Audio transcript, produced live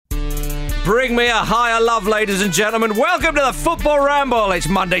Bring me a higher love, ladies and gentlemen. Welcome to the Football Ramble. It's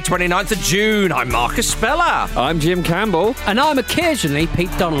Monday, 29th of June. I'm Marcus Speller. I'm Jim Campbell. And I'm occasionally Pete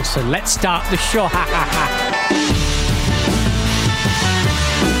Donaldson. Let's start the show. Ha ha ha.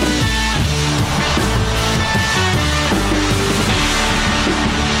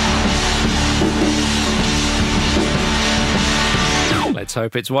 Let's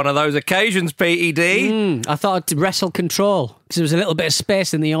hope it's one of those occasions, PED. I thought I'd wrestle control because there was a little bit of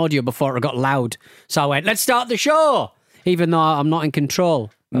space in the audio before it got loud. So I went, let's start the show, even though I'm not in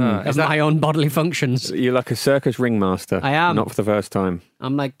control of my own bodily functions. You're like a circus ringmaster. I am. Not for the first time.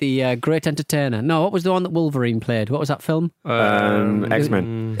 I'm like the great entertainer. No, what was the one that Wolverine played? What was that film?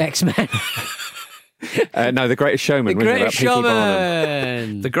 X-Men. X-Men. No, The Greatest Showman. The Greatest P.T. Barnum.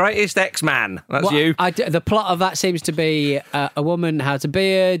 Showman. The greatest X-Man. That's you. The plot of that seems to be a woman has a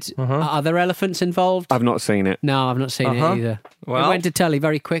beard. Are there elephants involved? I've not seen it. No, I've not seen it either. Well, it went to telly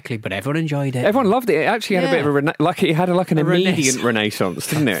very quickly, but everyone enjoyed it. Everyone loved it. It actually had a bit of it had an immediate renaissance,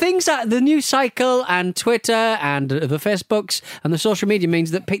 didn't it? Things that the news cycle and Twitter and the Facebooks and the social media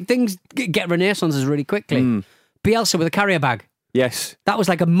means that things get renaissances really quickly. Bielsa with a carrier bag. Yes. That was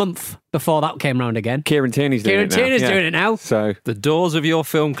like a month before that came round again. Kieran Tierney's doing it now. Doing it now. So the doors of your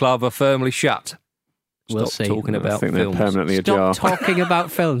film club are firmly shut. We'll Stop see. talking I about think films. they're permanently ajar. Stop talking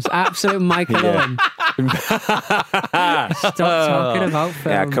about films. Absolute Michael Owen. Stop talking about films.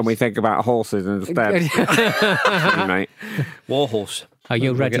 Yeah, can we think about horses instead? Mate. Warhorse. Are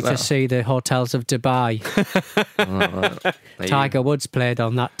you ready to see the hotels of Dubai? Tiger Woods played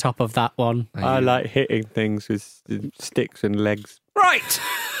on that top of that one. I like hitting things with sticks and legs. Right.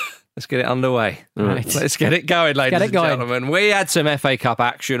 Let's get it underway. Right. Let's get it going, ladies and gentlemen. We had some FA Cup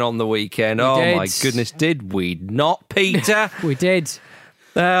action on the weekend. We did. My goodness, did we not, Peter? We did.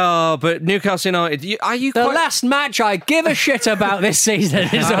 Oh, but Newcastle United, The last match I give a shit about this season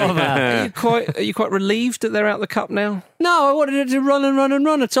is over. Are you quite relieved that they're out of the cup now? No, I wanted it to run and run and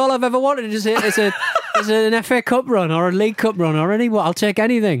run. It's all I've ever wanted is an FA Cup run or a League Cup run or I'll take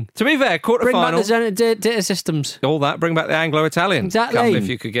anything. To be fair, Bring back quarterfinal, the data systems. all that, bring back the Anglo-Italian. Exactly. Cup if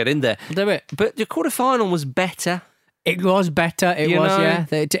you could get in there. I'll do it. But the quarterfinal was better. It was better. It You was, know? yeah.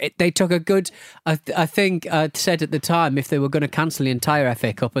 They took a good. I think I said at the time if they were going to cancel the entire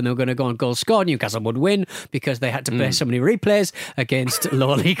FA Cup and they were going to go on goal score, Newcastle would win because they had to play so many replays against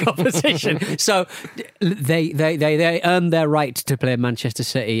lower league opposition. So they earned their right to play Manchester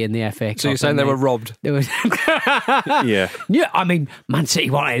City in the FA Cup. So you're saying they were robbed? Yeah. Yeah, I mean, Man City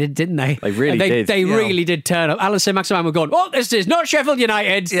wanted it, didn't they? They really did. They really did turn up. Alan Saint-Maximin were going, oh, this is not Sheffield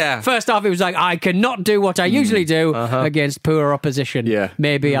United. Yeah. First half, it was like, I cannot do what I usually do against poor opposition. Yeah.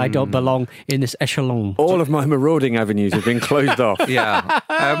 Maybe I don't belong in this echelon. All of my marauding avenues have been closed off.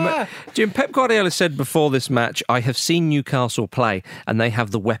 Yeah. Jim, Pep Guardiola said before this match, I have seen Newcastle play and they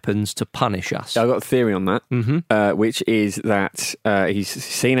have the weapons to punish us. I've got a theory on that, which is that he's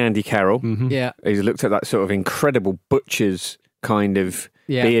seen Andy Carroll. Yeah. He's looked at that sort of incredible butcher's kind of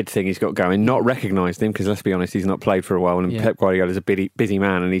beard thing he's got going, not recognised him because let's be honest, he's not played for a while, and Pep Guardiola's a busy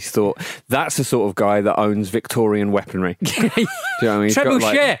man, and he's thought that's the sort of guy that owns Victorian weaponry. Do you know what I mean?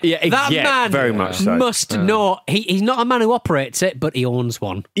 Trebuchet. That man very much so. must know. He's not a man who operates it, but he owns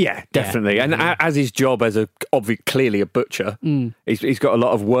one. Yeah, definitely. And as his job as clearly a butcher, he's got a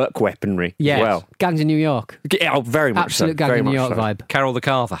lot of work weaponry as well. Gangs in New York. Yeah, very much Absolute so. Gangs Very in New much York so. vibe. Carol the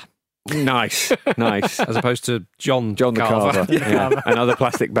Carver, Nice. as opposed to John the Carver. Yeah. Another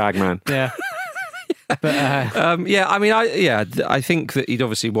plastic bag man. Yeah. But I think that he'd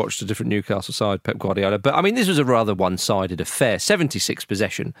obviously watched a different Newcastle side, Pep Guardiola. But I mean, this was a rather one-sided affair. 76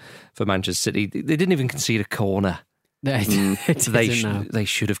 possession for Manchester City. They didn't even concede a corner. They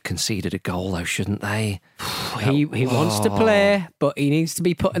should have conceded a goal, though, shouldn't they? He wants to play, but he needs to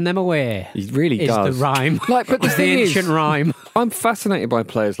be putting them away. He really does. Is the rhyme. But the It's the thing ancient rhyme. I'm fascinated by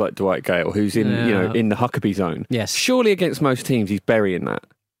players like Dwight Gale, who's in in the Huckabee zone. Yes. Surely against most teams, he's burying that.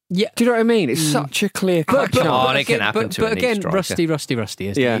 Yeah. Do you know what I mean? It's such a clear cut chance. It can happen to But any again, striker. rusty,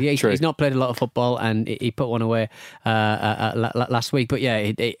 isn't he? True. He's not played a lot of football, and he put one away last week. But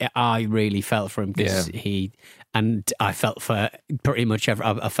yeah, I really felt for him because and I felt for pretty much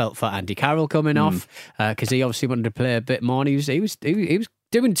I felt for Andy Carroll coming off because he obviously wanted to play a bit more. And he was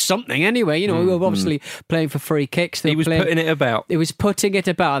doing something anyway. You know, we were obviously playing for free kicks. He was putting it about. He was putting it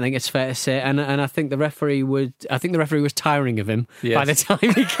about. I think it's fair to say, and I think the referee was tiring of him by the time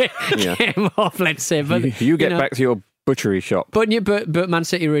he came off. Let's say, but you get back to your butchery shop. But Man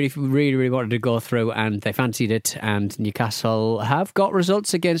City really wanted to go through, and they fancied it. And Newcastle have got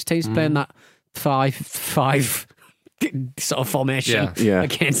results against teams playing that 5-5 sort of formation Yeah.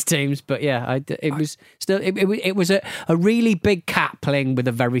 against teams. But it was still it was a really big cat playing with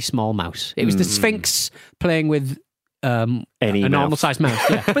a very small mouse. It was the Sphinx playing with a normal sized mouse.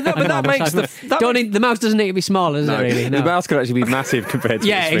 Yeah. but that makes the mouse doesn't need to be small, does it? Really, the mouse could actually be massive compared to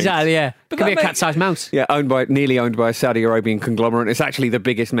the Sphinx. Exactly. Yeah, but it could be a cat-sized mouse. Yeah, nearly owned by a Saudi Arabian conglomerate. It's actually the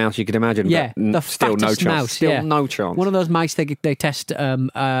biggest mouse you could imagine. Yeah, but still no chance. Mouse, still no chance. One of those mice they test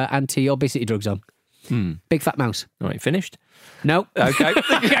anti-obesity drugs on. Big fat mouse. All right, finished? No. Okay.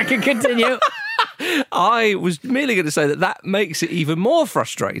 I can continue. I was merely going to say that makes it even more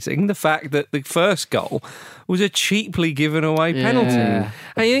frustrating, the fact that the first goal was a cheaply given away penalty. Yeah.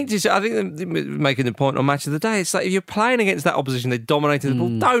 And I think they're making the point on Match of the Day, it's like if you're playing against that opposition, they dominated the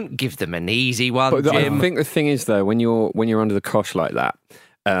ball, don't give them an easy one, But Jim. I think the thing is, though, when you're under the cosh like that,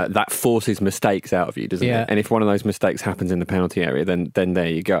 that forces mistakes out of you, doesn't it? And if one of those mistakes happens in the penalty area, then there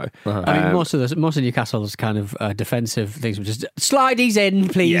you go. I mean, most of Newcastle's kind of defensive things were just slideys in,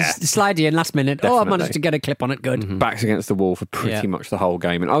 please, slide in last minute. Definitely. Oh, I managed to get a clip on it. Good. Backs against the wall for pretty much the whole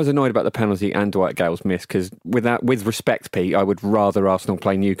game, and I was annoyed about the penalty and Dwight Gale's miss because with respect, Pete, I would rather Arsenal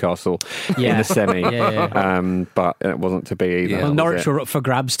play Newcastle in the semi. But it wasn't to be either. Well, Norwich were up for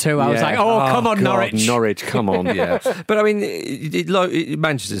grabs too. I was like, come on, God, Norwich, come on. But I mean,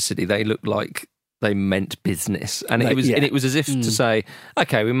 Manchester City, they looked like they meant business, and it was as if to say,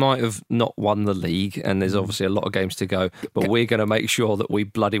 okay, we might have not won the league, and there's obviously a lot of games to go, but we're going to make sure that we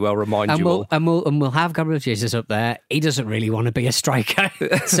bloody well remind you all. And we'll have Gabriel Jesus up there. He doesn't really want to be a striker,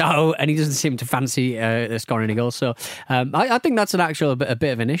 and he doesn't seem to fancy scoring any goals. So I think that's a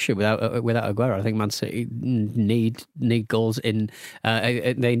bit of an issue without Aguero. I think Man City need goals in.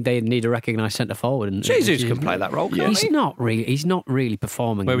 They need a recognised centre forward. And Jesus can play that role. He's not really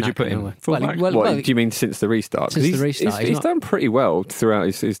performing. Where would you put him? What do you mean since the restart? Since the restart, he's done pretty well throughout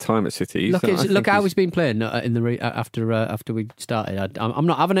his time at City. Look how he's been playing after we started. I'm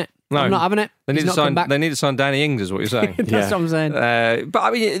not having it. No, I'm not having it. They need to sign Danny Ings, is what you're saying. That's what I'm saying. But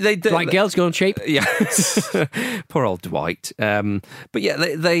I mean, they Dwight Gale's going cheap. Yeah, poor old Dwight. But yeah,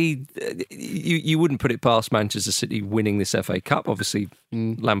 you wouldn't put it past Manchester City winning this FA Cup. Obviously,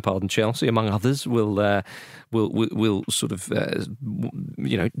 Lampard and Chelsea, among others, will sort of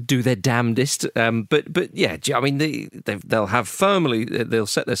do their damnedest. But yeah, I mean, they'll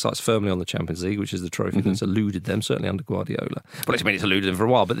set their sights firmly on the Champions League, which is the trophy that's eluded them, certainly under Guardiola. Well, I mean, it's eluded them for a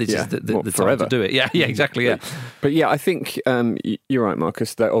while, but this is the time to do it. Yeah, exactly. Yeah, but yeah, I think you're right,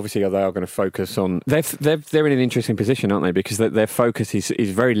 Marcus. That obviously they are going to focus on. They're in an interesting position, aren't they? Because their focus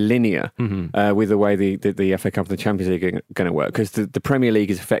is very linear with the way the FA Cup and the Champions League are going to work. Because the Premier League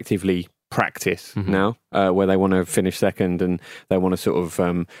is effectively practice now, where they want to finish second and they want to sort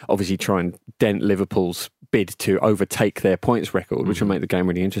of obviously try and dent Liverpool's bid to overtake their points record, which will make the game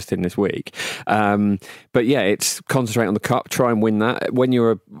really interesting this week. But yeah, it's concentrate on the cup, try and win that. When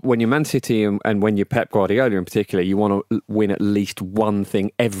you're Man City and when you're Pep Guardiola in particular, you want to win at least one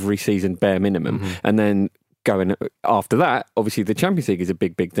thing every season, bare minimum, and then going after that. Obviously, the Champions League is a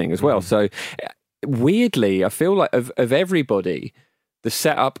big thing as well. So weirdly, I feel like of everybody, the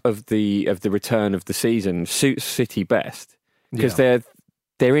setup of the return of the season suits City best because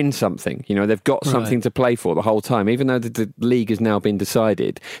they're in something. They've got something to play for the whole time. Even though the league has now been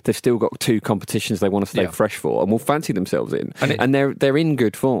decided, they've still got two competitions they want to stay fresh for and will fancy themselves in. And they're in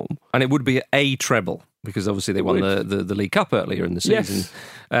good form. And it would be a treble because obviously they won the League Cup earlier in the season.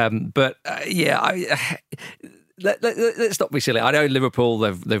 Yes. Let's not be silly. I know Liverpool,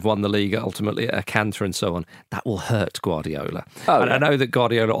 they've won the league ultimately at a canter and so on. That will hurt Guardiola. I know that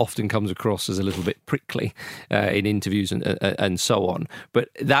Guardiola often comes across as a little bit prickly in interviews and so on. But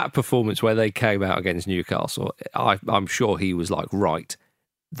that performance where they came out against Newcastle, I'm sure he was like, right,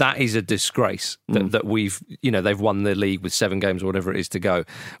 that is a disgrace that they've won the league with 7 games or whatever it is to go.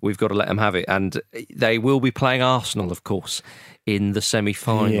 We've got to let them have it. And they will be playing Arsenal, of course, in the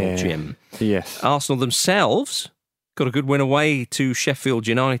semi-final, Jim. Yes. Arsenal themselves got a good win away to Sheffield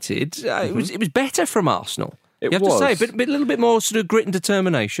United. It was better from Arsenal. You have to say, but a little bit more sort of grit and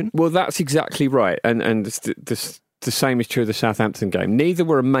determination. Well, that's exactly right. And the same is true of the Southampton game. Neither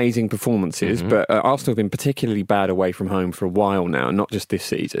were amazing performances, but Arsenal have been particularly bad away from home for a while now, not just this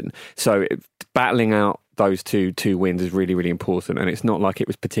season. So battling out those two wins is really, really important, and it's not like it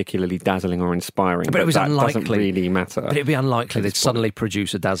was particularly dazzling or inspiring. But it was unlikely. Doesn't really matter. But it'd be unlikely they'd suddenly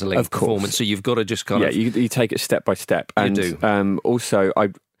produce a dazzling performance. So you've got to just kind of you take it step by step. And you do. Also, I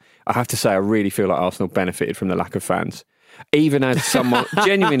have to say, I really feel like Arsenal benefited from the lack of fans. Even as someone,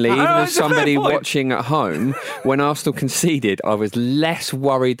 genuinely, even as somebody watching at home, when Arsenal conceded, I was less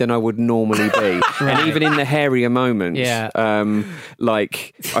worried than I would normally be. And even in the hairier moments,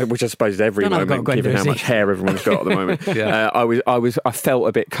 which I suppose is every moment, given how much hair everyone's got at the moment, I felt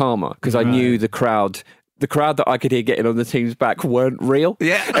a bit calmer because I knew the crowd that I could hear getting on the team's back weren't real.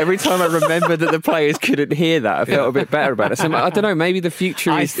 Yeah. Every time I remembered that the players couldn't hear that, I felt a bit better about it. So I don't know, maybe the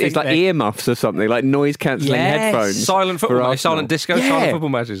future is like earmuffs or something, like noise-cancelling headphones. Silent football matches, silent disco, silent football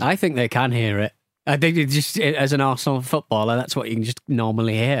matches. I think they can hear it. I think it just, as an Arsenal footballer, that's what you can just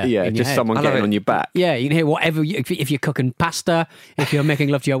normally hear. Yeah, just someone getting on your back. Yeah, you can hear whatever. If you're cooking pasta, if you're making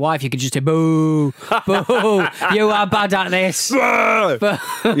love to your wife, you can just hear boo, boo. You are bad at this. Well,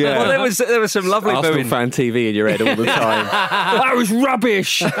 there was some lovely Arsenal booing. fan TV in your head all the time. That was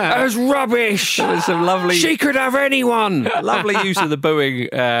rubbish. That was rubbish. There was some lovely. She could have anyone. Lovely use of the booing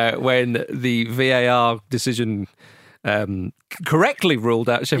when the VAR decision. Correctly ruled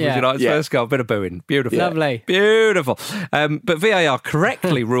out Sheffield United's first goal. Bit of booing. Beautiful. Lovely. Beautiful. But VAR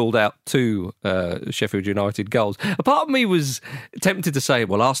correctly ruled out 2 Sheffield United goals. A part of me was tempted to say,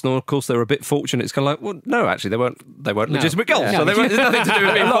 well, Arsenal, of course, they were a bit fortunate. It's kind of like, well, no, actually, they weren't legitimate goals. So there's nothing to do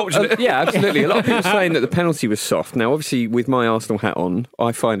with being fortunate. Yeah, absolutely. A lot of people saying that the penalty was soft. Now, obviously, with my Arsenal hat on,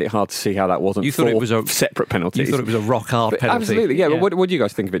 I find it hard to see how that wasn't separate penalties. You thought it was a rock-hard penalty. Absolutely, yeah. But what do you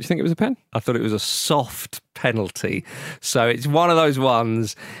guys think of it? Do you think it was a pen? I thought it was a soft penalty. So it's one of those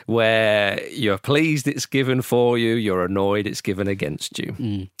ones where you're pleased it's given for you, you're annoyed it's given against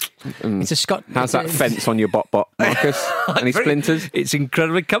you. It's a Scott. How's that fence on your bot, Marcus? Any splinters? It's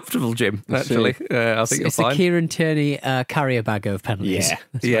incredibly comfortable, Jim, actually. I think it's you'll the find. Kieran Tierney carrier bag of penalties.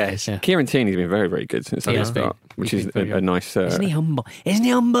 Yeah. Kieran Tierney's been very, very good since the start, which is a nice... Isn't he humble? Isn't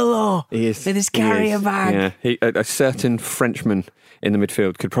he humble, He is. With his carrier bag. Yeah. A certain Frenchman in the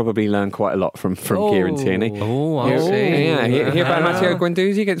midfield could probably learn quite a lot from Kieran Tierney. Oh, I see. Yeah, hear about Matteo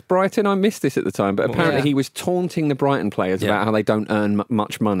Guendouzi against Brighton? I missed this at the time, but apparently he was taunting the Brighton players about how they don't earn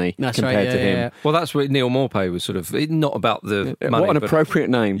much money compared to him. Yeah. Well, that's what Neil Maupay was sort of, not about the money. What an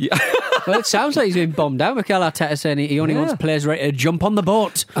appropriate name. Yeah. Well, it sounds like he's been bombed out. Mikel Arteta saying he only wants players ready to jump on the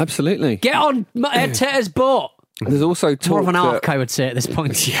boat. Absolutely. Get on Arteta's boat. There's also talk more of an arc, I would say, at this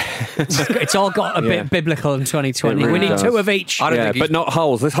point. It's all got a bit biblical in 2020. Really we need does. 2 of each. But not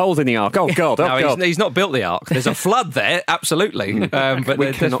holes. There's holes in the arc. Oh, God. He's not built the arc. There's a flood there, absolutely. But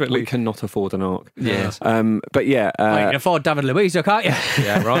we cannot afford an arc. Yes. But yeah. You can afford David Luiz, can't you?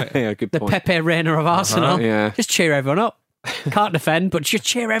 Yeah, right. Yeah, good point. The Pepe Reina of Arsenal. Just cheer everyone up. Can't defend, but just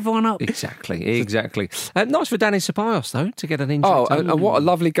cheer everyone up. Exactly. Nice for Danny Ceballos, though, to get an injury. Oh, and what a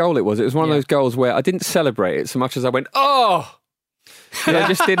lovely goal it was. It was one of those goals where I didn't celebrate it so much as I went, oh!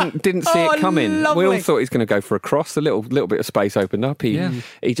 I just didn't see it coming. Lovely. We all thought he was going to go for a cross. A little bit of space opened up. He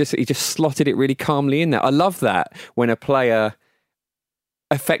just slotted it really calmly in there. I love that when a player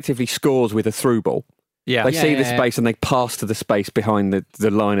effectively scores with a through ball. Yeah. They see the space and they pass to the space behind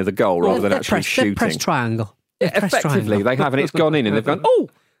the line of the goal rather than actually shooting. Press triangle. Effectively, they have, and it's gone in, and they've gone, oh,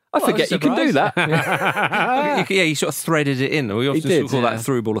 I forget you can do that. He sort of threaded it in. We often call that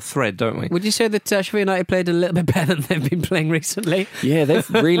through ball a thread, don't we? Would you say that Sheffield United played a little bit better than they've been playing recently? Yeah, they've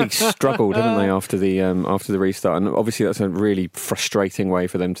really struggled, haven't they, after the restart? And obviously that's a really frustrating way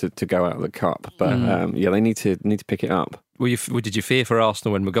for them to go out of the cup. But they need to pick it up. Did you fear for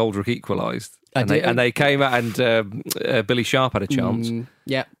Arsenal when McGoldrick equalised? And they came out and Billy Sharp had a chance.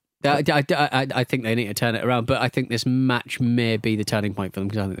 Yeah. I think they need to turn it around, but I think this match may be the turning point for them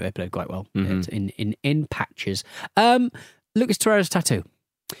because I think they played quite well in patches. Lucas Torreira's tattoo.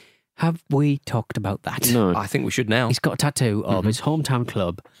 Have we talked about that? No. I think we should now. He's got a tattoo of his hometown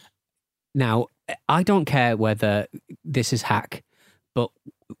club. Now, I don't care whether this is hack, but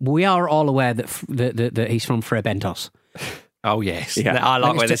we are all aware that he's from Fray Bentos. Oh, yes. Yeah. I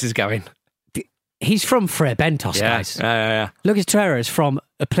like where this is going. He's from Fray Bentos, guys. Yeah. Lucas Torreira is from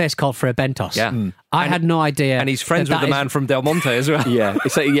a place called Fray Bentos. Yeah. I had no idea. And he's friends with the man from Del Monte as well. Yeah.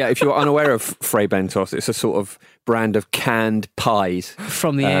 If you're unaware of Fray Bentos, it's a sort of brand of canned pies.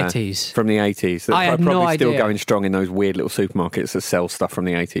 From the 80s. From the 80s. I had no idea. Still going strong in those weird little supermarkets that sell stuff from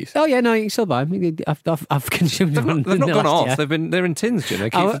the 80s. Oh, yeah, no, you can still buy them. I've consumed them. They've not gone off. Year. They're in tins, Jim. They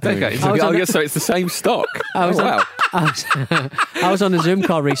keep for decades. So it's the same stock. I was on a Zoom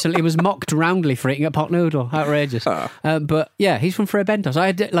call recently. He was mocked roundly for eating a pot noodle. Outrageous. But yeah, he's from Fray Bentos.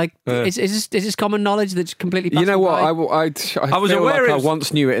 Is this common knowledge that's completely passed? You know what? By? I was aware I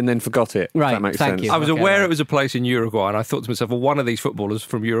once knew it and then forgot it. Right. If that makes thank sense. you. I was aware it was a place in Uruguay, and I thought to myself, well, one of these footballers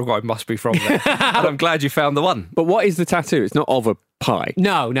from Uruguay must be from there. And I'm glad you found the one. But what is the tattoo? It's not of a pie.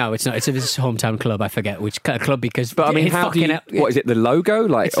 No, it's not. It's his hometown club. I forget which club because. But I mean, what is it? The logo?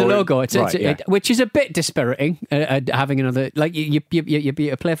 It's the logo. Which is a bit dispiriting. Having another you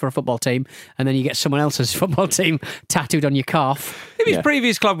play for a football team and then you get someone else's football team tattooed on your calf. If his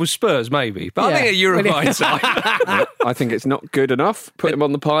previous club was Spurs, maybe. But I think a Uruguay side. I think it's not good enough. Put him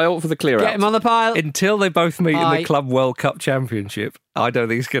on the pile for the clear out. Get him on the pile until they both meet in the Club World Cup Championship. I don't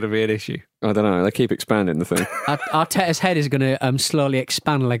think it's going to be an issue. I don't know. They keep expanding the thing. Arteta's head is going to slowly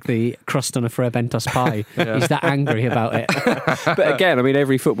expand like the crust on a Fray Bentos pie. He's that angry about it. But again, I mean,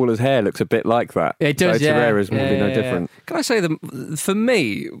 every footballer's hair looks a bit like that. It does, so Torreira's will be no different. Can I say, for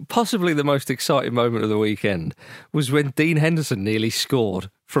me, possibly the most exciting moment of the weekend was when Dean Henderson nearly scored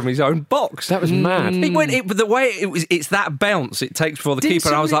from his own box. That was mad. The way it's that bounce it takes before the keeper.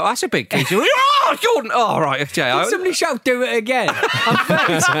 And I was like, that's a big kick. Oh, Jordan! Oh, right, okay. Did somebody shout, "Do it again"?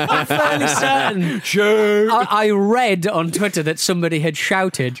 I'm fairly certain. Shoot! I read on Twitter that somebody had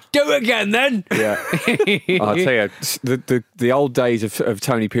shouted, "Do it again, then." Yeah, I'll tell you, the old days of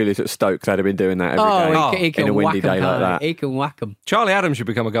Tony Pulis at Stoke, they'd have been doing that every day. He can in a windy day like that. He can whack them. Charlie Adams should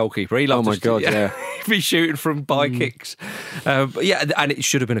become a goalkeeper. He loves. Oh my God, yeah. Be shooting from by kicks. But and it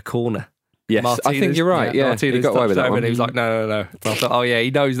should have been a corner. Yes, Martinez, I think you're right. Yeah, Martinez he got away with that one. And he was like, no. I thought,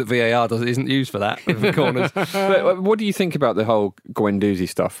 he knows that VAR isn't used for that with the corners. But what do you think about the whole Guendouzi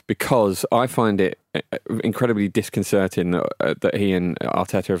stuff? Because I find it incredibly disconcerting that he and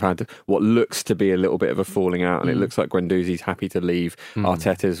Arteta have had what looks to be a little bit of a falling out, and it looks like Guendouzi's happy to leave.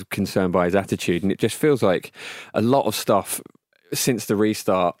 Arteta's concerned by his attitude, and it just feels like a lot of stuff since the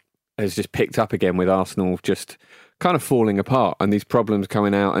restart has just picked up again with Arsenal just kind of falling apart and these problems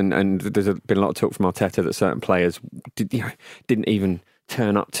coming out, and there's been a lot of talk from Arteta that certain players didn't even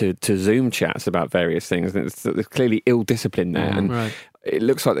turn up to Zoom chats about various things. There's clearly ill discipline there, and it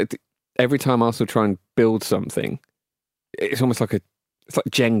looks like every time Arsenal try and build something, it's almost like it's like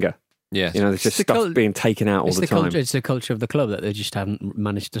Jenga. Yes. There's just stuff being taken out all the time. It's the culture of the club that they just haven't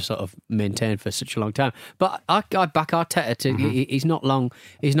managed to sort of maintain for such a long time. But I back Arteta. He's not long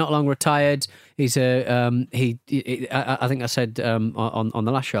retired. He's I think I said on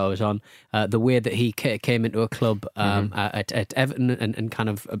the last show I was on the way that he came into a club at Everton and kind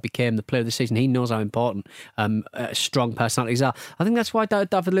of became the player of the season. He knows how important strong personalities are. I think that's why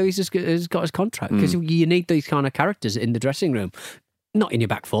David Luiz has got his contract, because you need these kind of characters in the dressing room. Not in your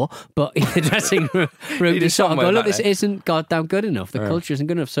back four, but in the dressing room to sort of go, look, this isn't goddamn good enough. The culture isn't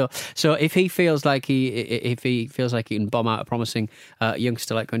good enough. So if he feels like he can bomb out a promising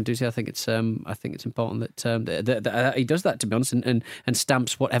youngster like Guendouzi, I think it's important that he does that, to be honest, and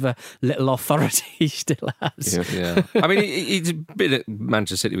stamps whatever little authority he still has. Yeah. I mean, he's been at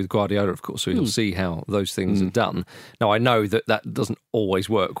Manchester City with Guardiola, of course, so he'll see how those things are done. Now, I know that doesn't always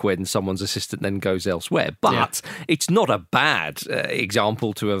work when someone's assistant then goes elsewhere, but it's not a bad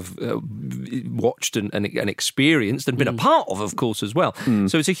example to have watched and experienced and been a part of course, as well.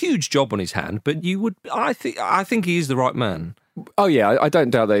 So it's a huge job on his hand, but I think he is the right man. Oh yeah, I don't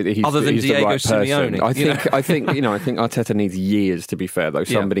doubt that he's, other than he's Diego the right Simeone. person. I think Arteta needs years, to be fair, though.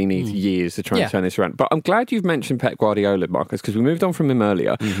 Somebody needs years to try and turn this around. But I'm glad you've mentioned Pep Guardiola, Marcus, because we moved on from him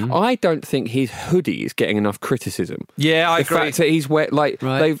earlier. I don't think his hoodie is getting enough criticism. Yeah, I agree. The fact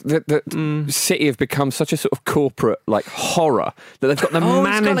that he's City have become such a sort of corporate horror that they've got the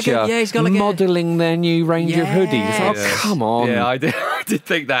manager modelling their new range of hoodies. It's like, come on. Yeah, I did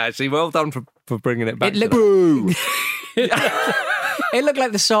think that, actually. Well done for bringing it back. Boo! It looked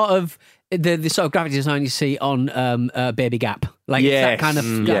like the sort of graphic design you see on Baby Gap, that kind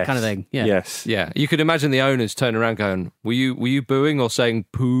of thing. Yeah. Yes, yeah. You could imagine the owners turning around, going, "Were you booing or saying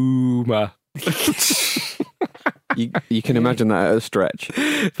Puma?" You can imagine that at a stretch.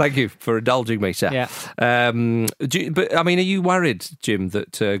 Thank you for indulging me, sir. Yeah. But I mean, are you worried, Jim,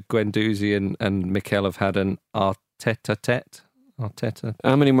 that Guendouzi and Mikel have had an Arteta-tete? Arteta.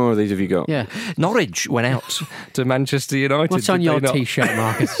 How many more of these have you got? Yeah. Norwich went out to Manchester United. What's on your T-shirt,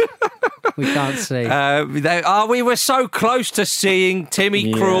 Marcus? We can't see. We were so close to seeing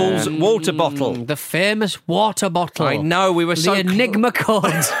Timmy Krul's water bottle. The famous water bottle. I know, we were so... The Enigma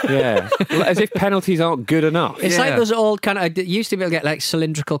code. Yeah. As if penalties aren't good enough. It's like those old kind of... used to be able to get like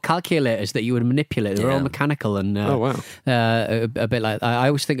cylindrical calculators that you would manipulate. They were all mechanical and... oh, wow. A bit like... I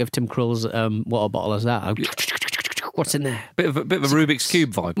always think of Tim Krul's water bottle as that. What's in there? Bit of a Rubik's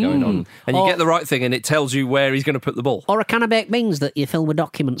Cube vibe going on. And you get the right thing and it tells you where he's going to put the ball. Or a can of baked beans that you fill with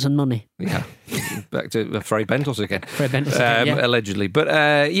documents and money. Yeah. Back to Fray Bentos again. Allegedly.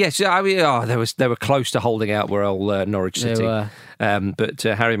 But yes, I mean, they were close to holding out were old Norwich City. But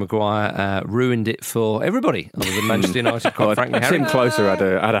Harry Maguire ruined it for everybody other than Manchester United, quite frankly. Tim Closer had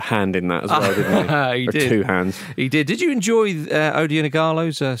a hand in that as well, didn't he? He did. 2 hands. He did. Did you enjoy Odion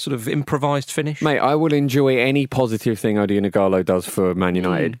Ighalo's sort of improvised finish? Mate, I will enjoy any positive thing Odion Ighalo does for Man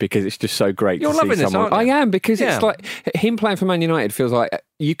United because it's just so great You're to see loving someone. this, aren't you? I am, because it's like him playing for Man United feels like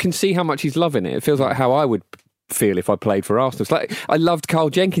you can see how much he's loving it. It feels like how I would feel if I played for Arsenal. It's like I loved Carl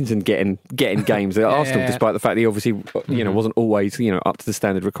Jenkinson getting games at Arsenal, despite the fact that he obviously wasn't always up to the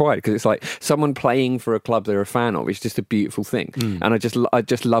standard required. Because it's like someone playing for a club they're a fan of. It's just a beautiful thing, and I just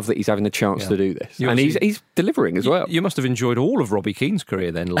love that he's having the chance to do this, and he's delivering as well. You must have enjoyed all of Robbie Keane's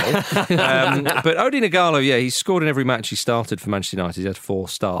career then, Lol. But Odion Ighalo, he's scored in every match he started for Manchester United. He's had 4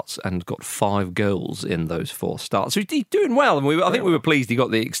 starts and got 5 goals in those 4 starts. So he's doing well, and I think we were pleased he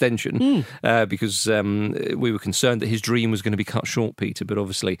got the extension because we were concerned that his dream was going to be cut short, Peter, but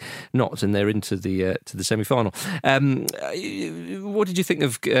obviously not, and they're into the semi-final. What did you think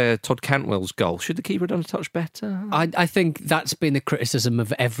of Todd Cantwell's goal? Should the keeper have done a touch better? I think that's been the criticism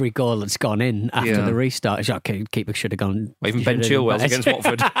of every goal that's gone in after the restart. It's like, okay, keeper should have gone. Well, even Ben Chilwell's against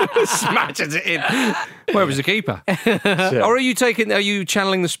Watford smashes it in. Where was the keeper? Or are you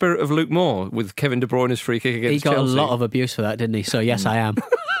channeling the spirit of Luke Moore with Kevin De Bruyne's free kick against Chelsea? He got a lot of abuse for that, didn't he? So yes, I am.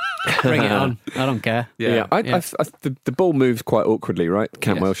 Bring it on. I don't care. The ball moves quite awkwardly, right?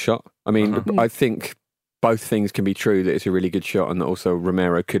 Cantwell's shot. I mean, I think both things can be true, that it's a really good shot and that also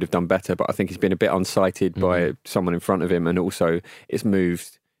Romero could have done better, but I think he's been a bit unsighted by someone in front of him, and also it's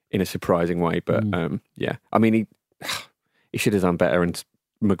moved in a surprising way. But I mean, he should have done better, and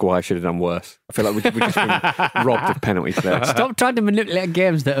Maguire should have done worse. I feel like we've just been robbed of penalties there. Stop trying to manipulate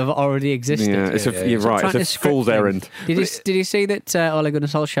games that have already existed. You're right. It's a fool's errand. Did you see that Ole Gunnar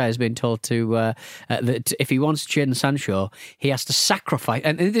Solskjaer has been told to that if he wants Jadon Sancho, he has to sacrifice,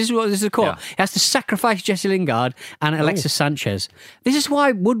 and this is a quote, he has to sacrifice Jesse Lingard and Alexis Sanchez. This is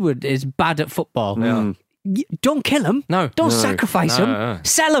why Woodward is bad at football. Don't kill him. Don't sacrifice him.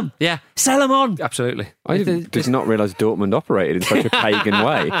 Sell him. Yeah. Sell him on. Absolutely. I did not realise Dortmund operated in such a pagan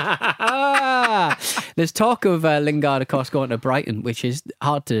way. There's talk of Lingard, of course, going to Brighton, which is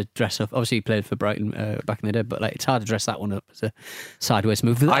hard to dress up. Obviously, he played for Brighton back in the day, but it's hard to dress that one up as a sideways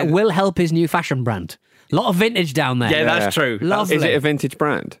move. That will help his new fashion brand. A lot of vintage down there. Yeah, that's true. Lovely. Is it a vintage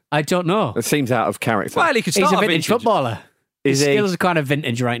brand? I don't know. It seems out of character. Well, he could start He's a vintage footballer. His skills are kind of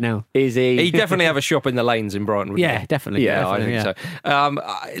vintage right now. Is he? He'd definitely have a shop in the lanes in Brighton, wouldn't he? Definitely. Yeah, I think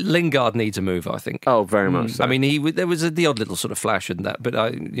so. Lingard needs a move, I think. Oh, very much so. I mean, there was the odd little sort of flash in that, but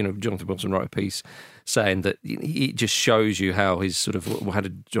Jonathan Wilson wrote a piece saying that it just shows you how his sort of, how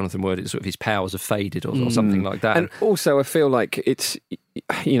did Jonathan word it, sort of his powers have faded or something like that. And also, I feel like it's,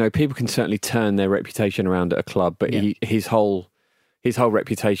 people can certainly turn their reputation around at a club, but his whole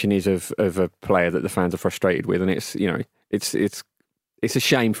reputation is of a player that the fans are frustrated with, and it's a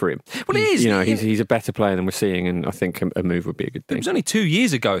shame for him. Well, it is. He's a better player than we're seeing, and I think a move would be a good thing. It was only 2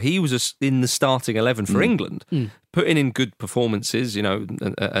 years ago he was in the starting 11 for England, putting in good performances,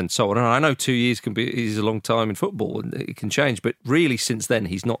 and so on. And I know 2 years is a long time in football, and it can change. But really, since then,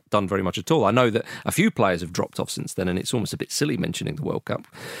 he's not done very much at all. I know that a few players have dropped off since then, and it's almost a bit silly mentioning the World Cup.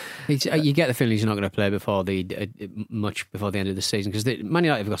 You get the feeling he's not going to play much before the end of the season, because Man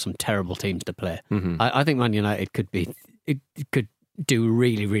United have got some terrible teams to play. I think Man United could do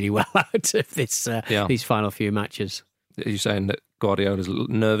really, really well out of this these final few matches. Are you saying that Guardiola's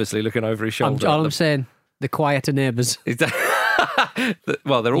nervously looking over his shoulder? I'm saying the quieter neighbours.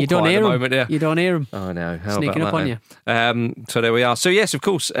 Well, they're all quiet at the moment. Yeah, you don't hear them. Oh no, how sneaking about up that, on you. So there we are. So yes, of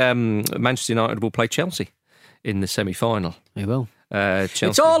course, Manchester United will play Chelsea in the semi-final. They will. Chelsea.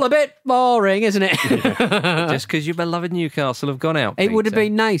 It's all a bit boring, isn't it? Just because your beloved Newcastle have gone out. It would have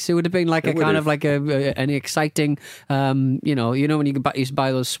been nice. It would have been like an exciting, when you used to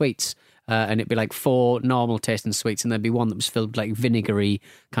buy those sweets. And it'd be like 4 normal tasting sweets, and there'd be one that was filled with like vinegary,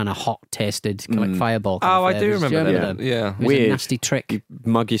 kind of hot tasted, like Fireball. I do remember them. Yeah, it was weird. A nasty trick. You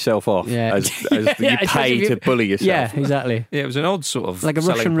mug yourself off as you pay to bully yourself. Yeah, exactly. Yeah, it was an odd sort of like a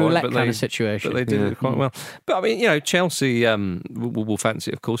Russian roulette kind of But situation. they did it quite well. But I mean, Chelsea will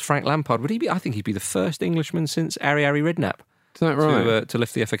fancy it, of course. Frank Lampard, would he be? I think he'd be the first Englishman since Ari Redknapp. Is that right? To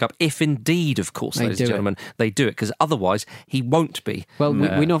lift the FA Cup, if indeed, of course, ladies and gentlemen, they do it, because otherwise he won't be. Well,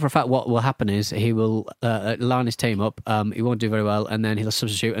 we know for a fact what will happen is he will line his team up, he won't do very well, and then he'll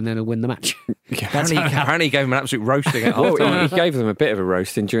substitute, and then he'll win the match. Apparently he gave him an absolute roasting at half time. He gave them a bit of a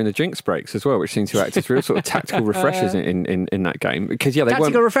roasting during the drinks breaks as well, which seemed to act as real sort of tactical refreshers in that game. Because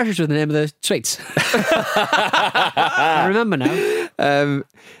tactical refreshers was the name of the sweets. I remember now.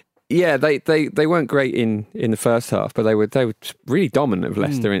 Yeah, they weren't great in the first half, but they were really dominant of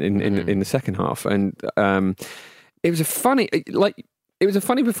Leicester in the second half. And It was a funny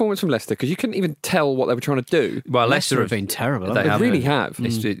performance from Leicester because you couldn't even tell what they were trying to do. Well, Leicester have been terrible. They really have.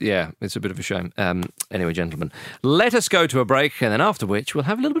 It's a bit of a shame. Anyway, gentlemen, let us go to a break, and then after which we'll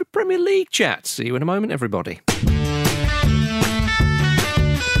have a little bit of Premier League chat. See you in a moment, everybody.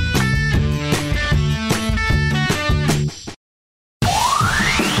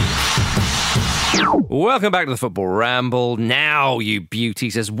 Welcome back to the Football Ramble. Now, you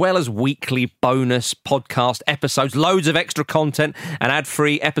beauties, as well as weekly bonus podcast episodes, loads of extra content and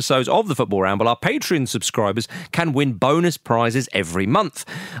ad-free episodes of the Football Ramble, our Patreon subscribers can win bonus prizes every month.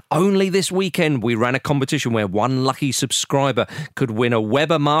 Only this weekend, we ran a competition where one lucky subscriber could win a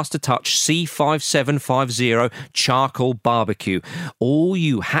Weber Master Touch C5750 charcoal barbecue. All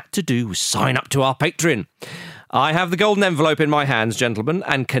you had to do was sign up to our Patreon. I have the golden envelope in my hands, gentlemen,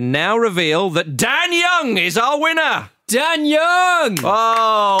 and can now reveal that Dan Young is our winner. Dan Young!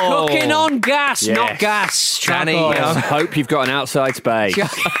 Oh! Cooking on gas, Yes. not gas. Danny Charcoal. Young. Hope you've got an outside space.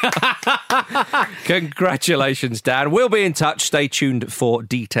 Congratulations, Dan. We'll be in touch. Stay tuned for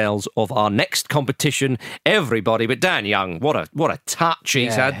details of our next competition, everybody. But Dan Young, what a touch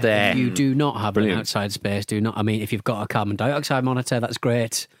he's had there. If you do not have Brilliant. an outside space, if you've got a carbon dioxide monitor, that's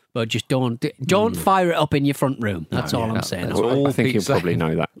great. But just don't fire it up in your front room. That's all I'm saying. that's all I think you'll pizza. probably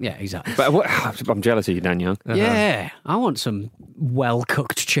know that. Yeah, exactly. But I'm jealous of you, Dan Young. Yeah, I want some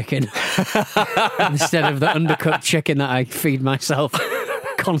well-cooked chicken instead of the undercooked chicken that I feed myself.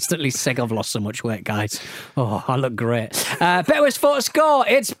 Constantly sick. I've lost so much weight, guys. Oh, I look great. BetWest Photo Score,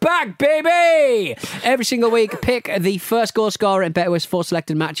 it's back, baby! Every single week, pick the first goal scorer in BetWest 4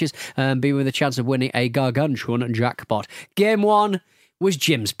 selected matches and be with a chance of winning a gargantuan jackpot. Game 1 was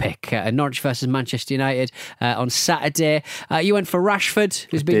Jim's pick. Norwich versus Manchester United on Saturday. You went for Rashford,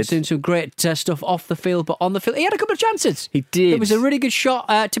 who's been doing some great stuff off the field, but on the field, he had a couple of chances. He did. It was a really good shot,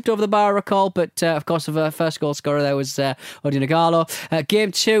 tipped over the bar, I recall, but of course, the first goal scorer there was Odion Ighalo.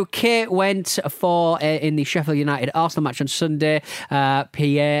 Game 2, Kate went for in the Sheffield United Arsenal match on Sunday.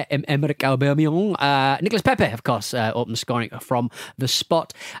 Pierre-Emerick Aubameyang. Nicolas Pepe, of course, opened scoring from the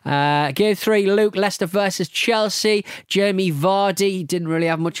spot. Game 3, Luke, Leicester versus Chelsea. Jamie Vardy didn't really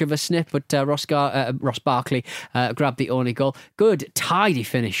have much of a sniff, but Ross Barkley grabbed the only goal. Good, tidy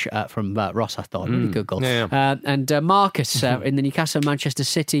finish from Ross, I thought. Really good goal. Yeah. And Marcus in the Newcastle-Manchester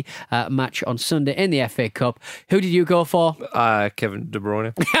City match on Sunday in the FA Cup. Who did you go for? Kevin De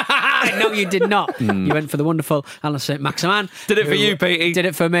Bruyne. No, you did not. You went for the wonderful Alan St-Maximin. Did it for you, Petey. Did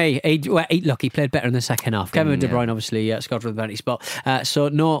it for me. He played better in the second half. Kevin De Bruyne obviously scored from the penalty spot. So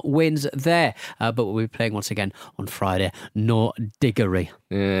no wins there. But we'll be playing once again on Friday. No diggery.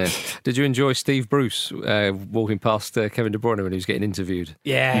 Yeah. Did you enjoy Steve Bruce walking past Kevin De Bruyne when he was getting interviewed?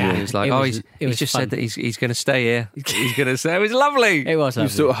 Yeah. He was like, he's just fun. said that he's going to stay here. He's going to stay. It was lovely. It was You were lovely.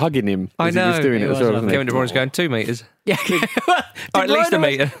 sort of hugging him as I he was know. doing It it as was well, lovely. wasn't Kevin it? De Bruyne's going 2 metres. Yeah. Or at least a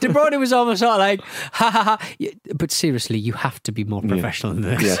metre. De Bruyne was almost sort of like, ha ha ha. But seriously, you have to be more professional than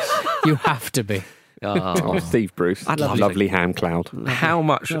this. Yes. You have to be. Oh, Steve Bruce. I'd love Lovely hand cloud. How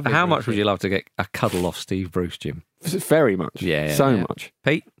much would you love to get a cuddle off Steve Bruce, Jim? Very much. Yeah. So much.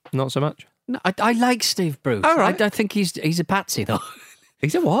 Pete, not so much? No, I like Steve Bruce. Oh, right. I think he's a patsy, though.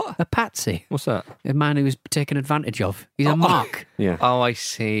 He's a what? A patsy. What's that? A man who was taken advantage of. He's a mark. Yeah. Oh, I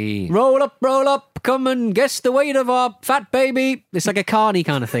see. Roll up, come and guess the weight of our fat baby. It's like a carny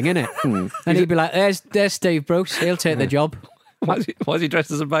kind of thing, isn't it? And he'd be like, there's Steve Bruce. He'll take the job. Why is he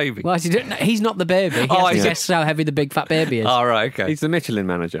dressed as a baby? Well, he's not the baby. He has to guess how heavy the big fat baby is. Oh, right, okay. He's the Michelin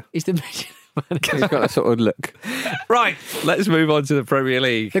manager. He's the He's got that sort of look. Right, let's move on to the Premier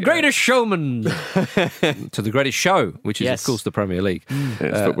League. greatest showman. To the greatest show, which is, Yes. of course, the Premier League.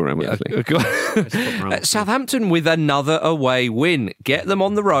 It's football ramble, actually. Southampton with another away win. Get them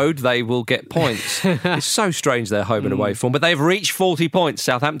on the road, they will get points. It's so strange their home and away form, but they've reached 40 points.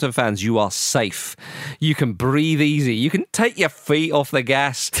 Southampton fans, you are safe. You can breathe easy. You can take your feet off the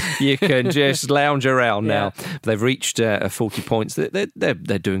gas. You can just lounge around now. They've reached 40 points. They're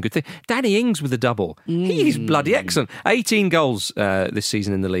doing good things. Danny Ings with a double. He's bloody excellent. 18 goals this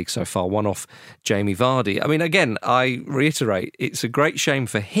season in the league so far, one off Jamie Vardy. I mean, again, I reiterate, it's a great shame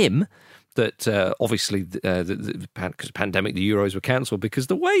for him that obviously the pandemic, the Euros were cancelled because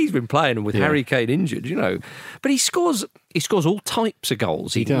the way he's been playing and with Harry Kane injured, but he scores all types of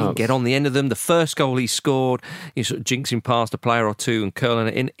goals. He can get on the end of them. The first goal he scored, he's sort of jinxing past a player or two and curling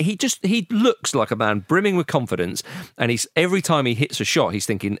it in. He looks like a man brimming with confidence, and every time he hits a shot, he's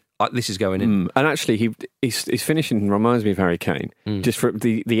thinking, this is going in. And actually, his finishing reminds me of Harry Kane, just for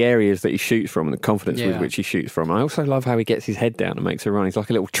the areas that he shoots from and the confidence with which he shoots from. I also love how he gets his head down and makes a run. He's like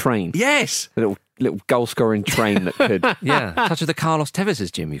a little train. Yes. A little little goal scoring train that could. Yeah, such as the Carlos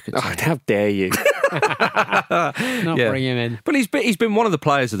Tevez's, Jim. You could say. How dare you? Not bring him in. But he's been one of the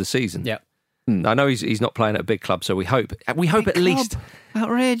players of the season. Yeah. I know he's not playing at a big club, so we hope at least.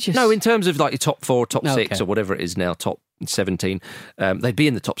 Outrageous. No, in terms of like your top 4, top 6, or whatever it is now, top 17, they'd be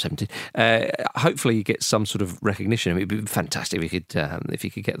in the top 17. Hopefully, you get some sort of recognition. I mean, it'd be fantastic if he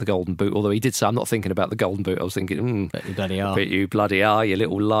could get the golden boot. Although he did say, "I'm not thinking about the golden boot." I was thinking, Bet you bloody are. Bet you bloody are, you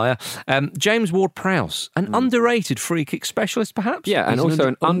little liar. James Ward-Prowse, an underrated free kick specialist, perhaps. Yeah, and also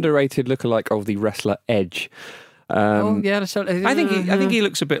an underrated lookalike of the wrestler Edge. I think he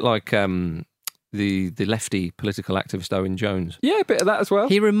looks a bit like. The lefty political activist Owen Jones. Yeah, a bit of that as well.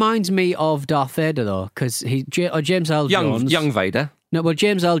 He reminds me of Darth Vader, though, because James Earl Jones. Young Vader. No, well,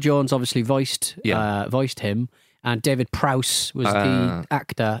 James Earl Jones obviously voiced him, and David Prowse was the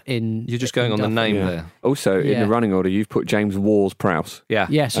actor in. You're just going on the name there. Also, in the running order, you've put James Wars-Prowse. Yeah.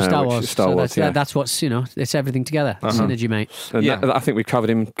 Yes, Star Wars. Star Wars, that's what's, it's everything together. Synergy, mate. And I think we've covered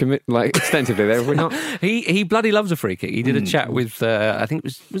him extensively there, have we not? He bloody loves a free kick. He did a chat with, I think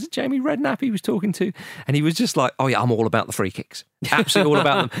was it Jamie Redknapp he was talking to? And he was just like, oh yeah, I'm all about the free kicks. Absolutely all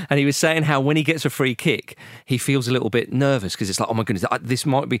about them. And he was saying how when he gets a free kick, he feels a little bit nervous because it's like, oh my goodness, this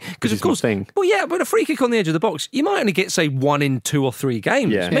might be... Because of course, well, yeah, but a free kick on the edge of the box, you might only get, say, 1 in 2 or 3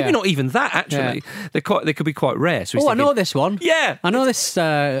 games. Yeah. Maybe not even that, actually. Yeah. They could be quite rare. So I know this one. Yeah. I know this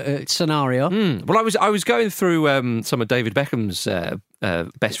scenario. Well, I was going through some of David Beckham's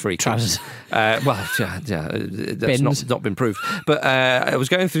best free kicks. That's not been proved. But I was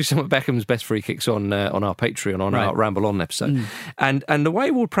going through some of Beckham's best free kicks on our Patreon, on our Ramble On episode. And the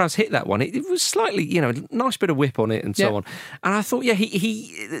way Ward-Prowse hit that one, it was slightly, nice bit of whip on it and so on. And I thought,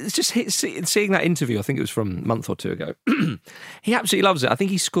 he just seeing that interview, I think it was from a month or 2 ago, he absolutely loves it. I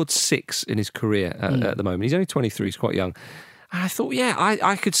think he scored 6 in his career at the moment. He's only 23, he's quite young. And I thought,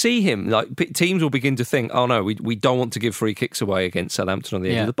 I could see him. Like teams will begin to think, oh no, we don't want to give free kicks away against Southampton on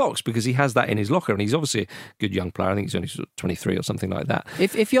the edge of the box because he has that in his locker, and he's obviously a good young player. I think he's only 23 or something like that.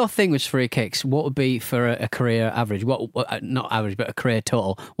 If your thing was free kicks, what would be for a career average? Not average, but a career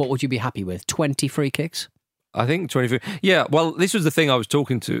total? What would you be happy with? 20 free kicks? I think 23. Yeah, well, this was the thing I was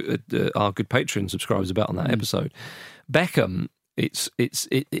talking to our good Patreon subscribers about on that episode. Beckham,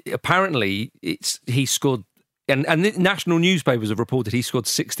 apparently he scored. And the national newspapers have reported he scored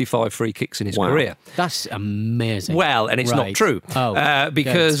 65 free kicks in his career. That's amazing. Well, and it's not true.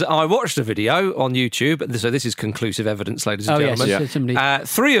 Because I watched a video on YouTube, so this is conclusive evidence, ladies and gentlemen.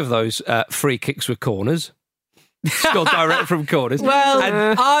 Yes, 3 of those free kicks were corners. Scored direct from corners.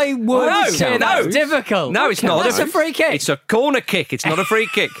 Well, I would say that's difficult. No, it's not. That's a free kick. It's a corner kick. It's not a free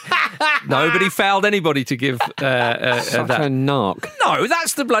kick. Nobody fouled anybody to give such that. a narc. No,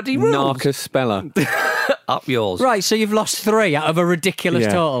 that's the bloody rules. Narcus speller. Up yours. Right, so you've lost 3 out of a ridiculous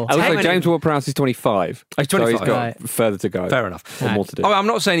total. Also, James Ward-Prowse is 25. He's 25. So he's got further to go. Fair enough. Or more to do. I'm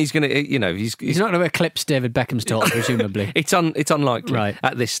not saying he's going to, he's not going to eclipse David Beckham's total, presumably. It's unlikely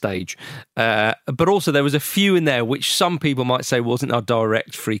at this stage. But also, there was a few in there which some people might say wasn't a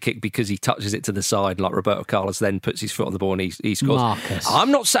direct free kick because he touches it to the side, like Roberto Carlos then puts his foot on the ball and he scores. Marcus.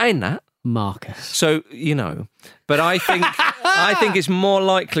 I'm not saying that. Marcus. So, but I think it's more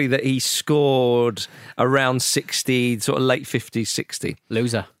likely that he scored around 60, sort of late 50s, 60.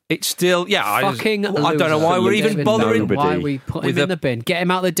 Loser. It's still, I don't know why we're even bothering. Why we put him in the bin? Get him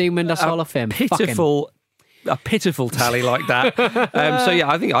out of the Doom Windows Hall of Fame. A pitiful tally like that.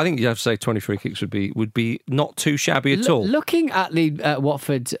 I think you have to say 20 free kicks would be not too shabby at all. Looking at the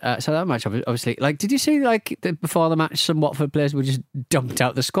Watford, so that match obviously, did you see before the match some Watford players were just dumped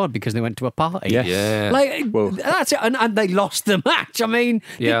out the squad because they went to a party? Yeah. That's it, and they lost the match. I mean,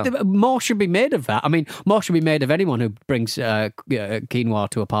 more should be made of that. I mean, more should be made of anyone who brings quinoa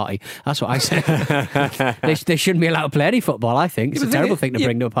to a party. That's what I say. They shouldn't be allowed to play any football. I think it's a terrible thing to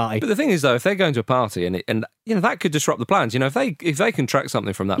bring to a party. But the thing is, though, if they're going to a party and that could disrupt the plans. If they can track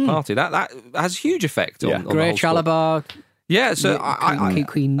something from that party, that has a huge effect on the whole Chalobah. Yeah, so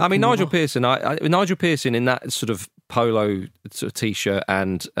Nigel Pearson. Nigel Pearson in that sort of polo sort of t-shirt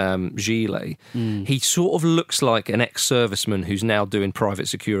and gilet, he sort of looks like an ex-serviceman who's now doing private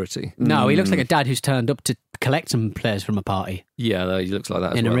security. No, he looks like a dad who's turned up to collect some players from a party. Yeah, he looks like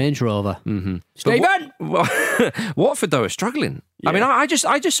that in a Range Rover. Mm-hmm. Stephen! Watford, though, are struggling. Yeah. I mean, I just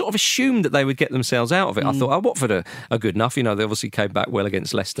sort of assumed that they would get themselves out of it. I thought, Watford are good enough. They obviously came back well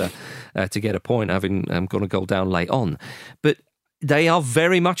against Leicester to get a point, having gone a goal down late on. But they are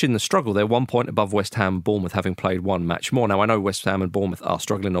very much in the struggle. They're 1 point above West Ham and Bournemouth, having played one match more. Now, I know West Ham and Bournemouth are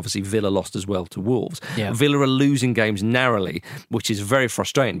struggling. Obviously, Villa lost as well to Wolves. Yeah. Villa are losing games narrowly, which is very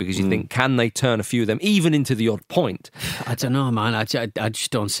frustrating because you think, can they turn a few of them even into the odd point? I don't know, man. I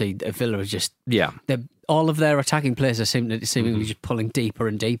just don't see Villa are just... Yeah. All of their attacking players are seemingly just pulling deeper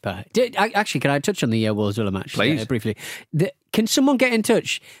and deeper. Actually, can I touch on the Wolves-Villa match? Please. Briefly. Can someone get in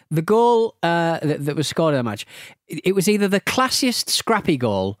touch? The goal that was scored in the match, it was either the classiest scrappy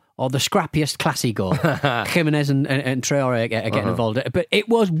goal or the scrappiest classy goal. Jimenez and Traore are getting involved. But it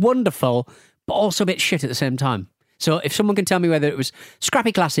was wonderful, but also a bit shit at the same time. So if someone can tell me whether it was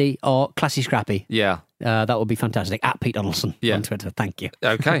scrappy classy or classy scrappy, that would be fantastic. At Pete Donaldson on Twitter. Thank you.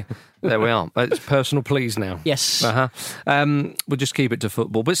 Okay, there we are. It's personal please now. Yes. We'll just keep it to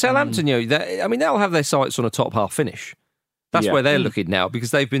football. But Southampton, they'll have their sights on a top half finish. That's where they're looking now, because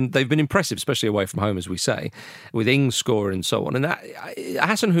they've been impressive, especially away from home, as we say, with Ings scoring and so on. And that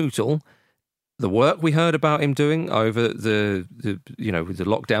Hassan Hüttl, the work we heard about him doing over the with the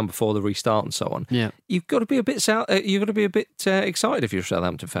lockdown before the restart and so on. Yeah, you've got to be a bit excited if you're a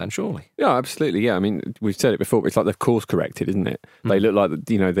Southampton fan, surely. Yeah, absolutely. Yeah, I mean, we've said it before, but it's like they've course corrected, isn't it? They look like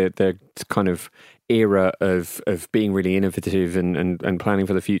their kind of era of being really innovative and planning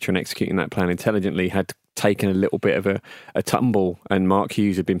for the future and executing that plan intelligently had taken a little bit of a tumble, and Mark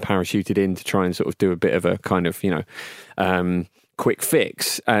Hughes had been parachuted in to try and sort of do a bit of a kind of quick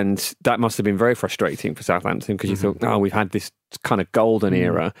fix, and that must have been very frustrating for Southampton, because you thought, we've had this kind of golden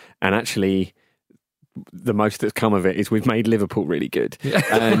era, and actually the most that's come of it is we've made Liverpool really good.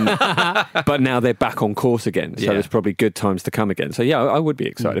 But now they're back on course again, so there's probably good times to come again. So I would be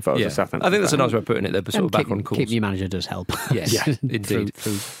excited if I was a Southampton. I think that's a nice way of putting it. They're sort of back on course. Keep new manager does help. Yes, indeed.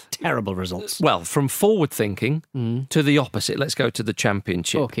 through terrible results. Well, from forward thinking to the opposite, let's go to the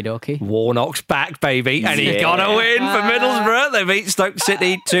Championship. Okie dokie. Warnock's back, baby, and he got a win for Middlesbrough. They beat Stoke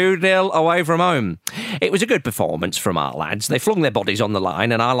City 2-0 away from home. It was a good performance from our lads. They flung their bodies on the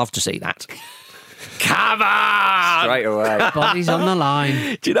line, and I love to see that. Come on! Straight away. Bodies on the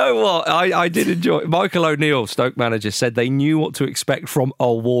line. Do you know what? I did enjoy... Michael O'Neill, Stoke manager, said they knew what to expect from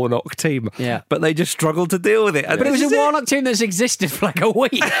a Warnock team, but they just struggled to deal with it. But it was a Warnock team that's existed for like a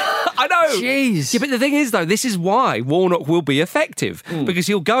week. I know. Jeez. Yeah, but the thing is, though, this is why Warnock will be effective, because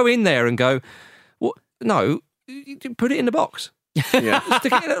he'll go in there and go, well, no, put it in the box. Stick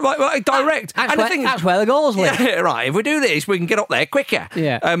it in, like direct. That's where the goals live. Yeah, right. If we do this, we can get up there quicker.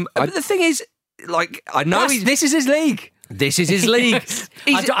 Yeah. But the thing is, I know this is his league. This is his league.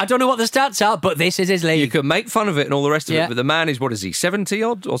 I don't know what the stats are, but this is his league. You can make fun of it and all the rest of it, but the man is,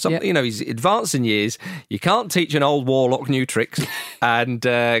 70-odd or something? Yeah. He's advanced in years. You can't teach an old warlock new tricks, and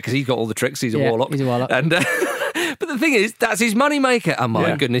because he's got all the tricks, he's a warlock. He's a warlock. And but the thing is, that's his money maker. And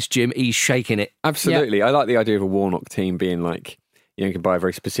my goodness, Jim, he's shaking it. Absolutely. Yeah. I like the idea of a Warnock team being like, you can buy a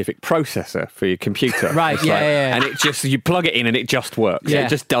very specific processor for your computer. Right, yeah. And it just, you plug it in and it just works. Yeah. It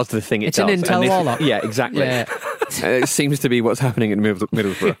just does the thing it does. It's an Intel Warlock. Yeah, exactly. Yeah. It seems to be what's happening at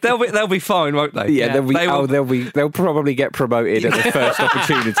Middlesbrough. They'll be fine, won't they? Yeah, they'll probably get promoted at the first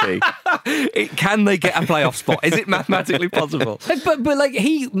opportunity. Can they get a playoff spot? Is it mathematically possible? But like,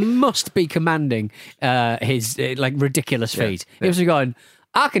 he must be commanding his ridiculous feat. He was going,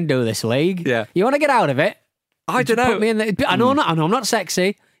 I can do this league. Yeah. You want to get out of it? I don't know. Put me in the, I know I'm not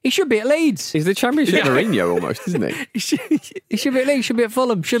sexy. He should be at Leeds. He's the Championship Mourinho almost, isn't he? He should be at Leeds, should be at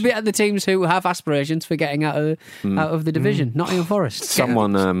Fulham, should be at the teams who have aspirations for getting out of the division. Nottingham Forest.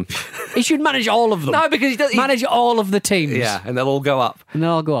 Someone... He should manage all of them. No, because he does... Manage all of the teams. Yeah, and they'll all go up.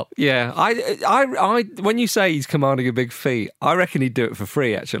 Yeah, I when you say he's commanding a big fee, I reckon he'd do it for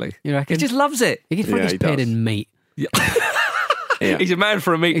free, actually. You reckon? He just loves it. He gets paid in meat. Yeah. Yeah. He's a man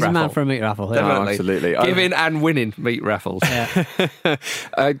for a meat raffle. He's a man for a meat raffle. Definitely. Oh, absolutely. Giving and winning meat raffles.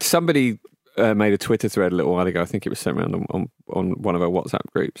 Yeah. Somebody made a Twitter thread a little while ago. I think it was sent around on one of our WhatsApp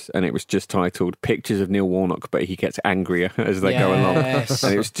groups, and it was just titled "Pictures of Neil Warnock, but he gets angrier as they go along." And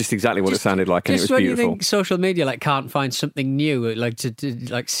it was just exactly what it sounded like, and it was beautiful. Just when you think social media can't find something new,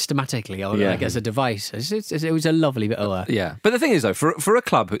 to systematically or as a device, it was a lovely bit of work. Yeah, but the thing is, though, for a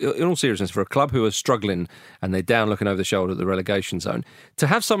club, in all seriousness, for a club who are struggling and they're down looking over the shoulder at the relegation zone, to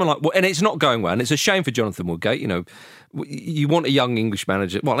have someone and it's not going well, and it's a shame for Jonathan Woodgate. You want a young English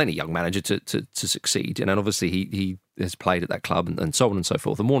manager, any young manager to succeed, and obviously he has played at that club and so on and so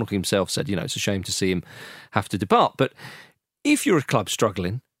forth. And Warnock himself said, it's a shame to see him have to depart. But if you're a club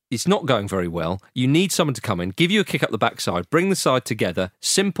struggling, it's not going very well, you need someone to come in, give you a kick up the backside, bring the side together,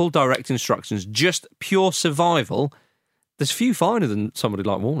 simple, direct instructions, just pure survival. There's few finer than somebody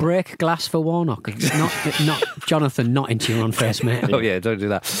like Warnock. Break glass for Warnock. not Jonathan, not into your own face, mate. Oh, yeah, don't do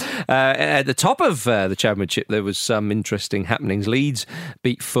that. At the top of the Championship, there was some interesting happenings. Leeds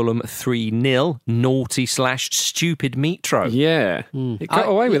beat Fulham 3-0. Naughty/stupid Mitro. Yeah. He got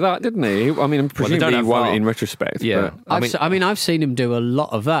away with that, didn't he? I mean, presumably he won't in retrospect. Yeah. But. I've seen him do a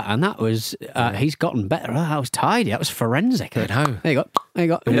lot of that, and that was, he's gotten better. That was tidy. That was forensic. I know. There you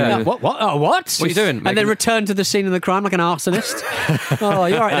go. Yeah. What? Oh, what? What are you doing? And then return to the scene of the crime like an arsonist. Oh,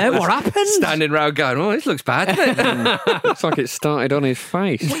 you're right there. What happened? Standing around going, oh, this looks bad, doesn't it? Looks like it started on his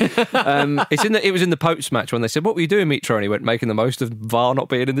face. It was in the Popes match when they said, what were you doing, Mitro? And he went, making the most of VAR not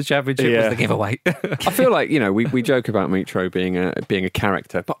being in the Championship was the giveaway. I feel like, we joke about Mitro being a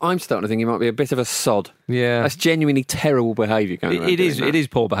character, but I'm starting to think he might be a bit of a sod. Yeah. That's genuinely terrible behaviour going around. It is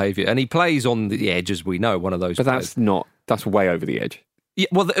poor behaviour. And he plays on the edge, as we know, one of those But players. that's way over the edge. Yeah,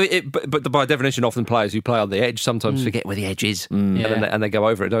 well, but by definition, often players who play on the edge sometimes forget where the edge is, and they go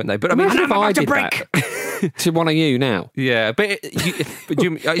over it, don't they? But I mean, if I did that to one of you now. Yeah, but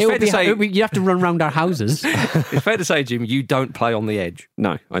Jim, it's fair to say you have to run round our houses. It's fair to say, Jim, you don't play on the edge.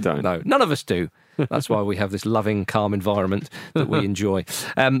 No, I don't. No, none of us do. That's why we have this loving, calm environment that we enjoy.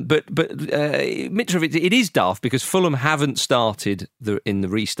 But Mitrovic, it is daft because Fulham haven't started in the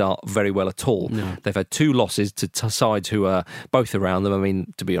restart very well at all. No. They've had 2 losses to sides who are both around them. I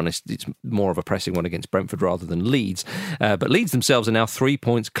mean, to be honest, it's more of a pressing one against Brentford rather than Leeds. But Leeds themselves are now 3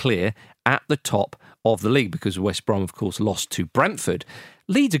 points clear at the top of the league because West Brom, of course, lost to Brentford.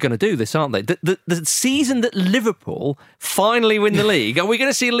 Leeds are going to do this, aren't they? The season that Liverpool finally win the league, are we going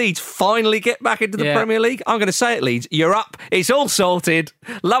to see Leeds finally get back into the Premier League? I'm going to say it, Leeds. You're up. It's all sorted.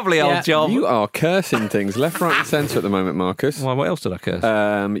 Lovely old job. You are cursing things left, right and centre at the moment, Marcus. Why, what else did I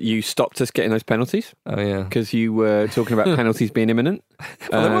curse? You stopped us getting those penalties. Oh, yeah. Because you were talking about penalties being imminent.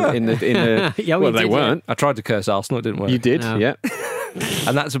 Well, they weren't. I tried to curse Arsenal, it didn't work. You did, No. yeah.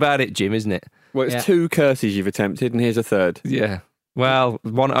 And that's about it, Jim, isn't it? Well, it's 2 curses you've attempted, and here's a third. Yeah. Well,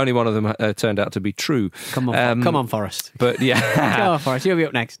 only one of them turned out to be true. Come on, Forrest. But yeah, come on, Forrest. You'll be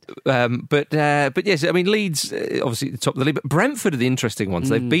up next. But yes, I mean Leeds obviously at the top of the league, but Brentford are the interesting ones.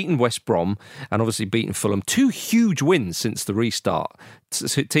 They've beaten West Brom and obviously beaten Fulham. 2 huge wins since the restart.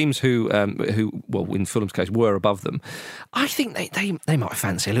 Teams who, well, in Fulham's case, were above them. I think they might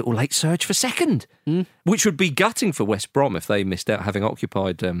fancy a little late surge for second, which would be gutting for West Brom if they missed out having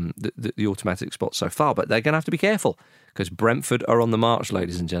occupied the automatic spot so far. But they're going to have to be careful. Because Brentford are on the march,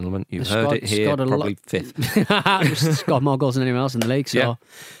 ladies and gentlemen. You've heard it here, probably 5th. Scored more goals than anyone else in the league, so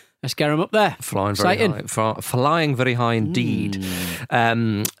let's get them up there. Flying very high indeed.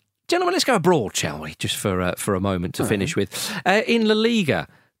 Gentlemen, let's go abroad, shall we? Just for a moment to finish with. In La Liga,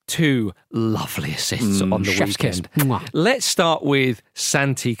 2 lovely assists on the weekend. Let's start with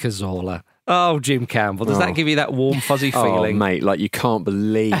Santi Cazorla. Oh, Jim Campbell, does that give you that warm, fuzzy feeling? Oh, mate, like you can't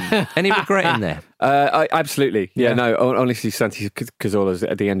believe. Any regret in there? Absolutely. Yeah, no, honestly, Santi Cazorla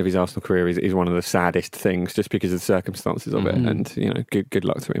at the end of his Arsenal career is one of the saddest things just because of the circumstances of it. And, good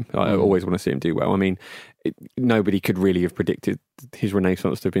luck to him. I always want to see him do well. I mean, nobody could really have predicted his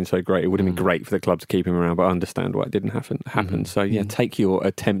renaissance to have been so great. It would have been great for the club to keep him around, but I understand why it didn't happen. So, take your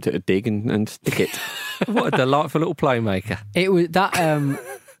attempt at a dig and stick it. What a delightful little playmaker. It was that...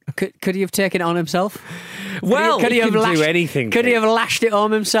 Could he have taken it on himself? Well, could he have do anything. Could he have lashed it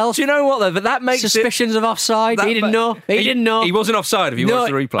on himself? Do you know what though? But that makes suspicions of offside. He didn't know. He didn't know. He wasn't offside if you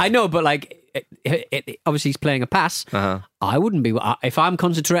watched the replay. I know, but obviously he's playing a pass. I wouldn't be if I'm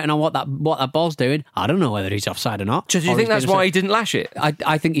concentrating on what that ball's doing. I don't know whether he's offside or not. Do you think that's why he didn't lash it?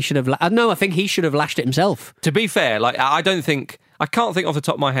 I think he should have. I think he should have lashed it himself. To be fair, I can't think off the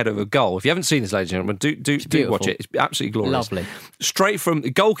top of my head of a goal. If you haven't seen this, ladies and gentlemen, do watch it. It's absolutely glorious. Lovely. Straight from the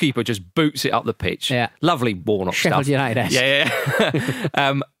goalkeeper, just boots it up the pitch. Yeah. Lovely Warnock Sheffield stuff. United. Yeah.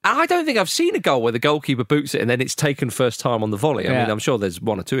 I don't think I've seen a goal where the goalkeeper boots it and then it's taken first time on the volley. I mean, I'm sure there's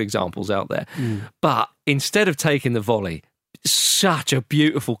 1 or 2 examples out there. But instead of taking the volley, such a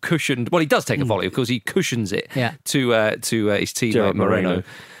beautiful cushioned... Well, he does take a volley, of course. He cushions it to his teammate Moreno.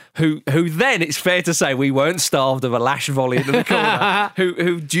 Who then, it's fair to say, we weren't starved of a lash volley into the corner,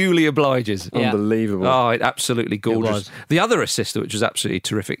 who duly obliges. Unbelievable. Oh, absolutely gorgeous. The other assist, which was absolutely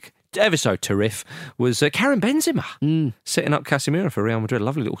terrific, ever so terrific, was Karim Benzema setting up Casemiro for Real Madrid. A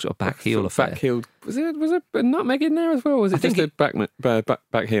lovely little sort of back heel affair. Back heel. Was there a nutmeg in there as well? Or was it just a back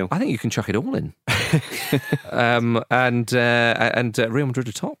heel? I think you can chuck it all in. and Real Madrid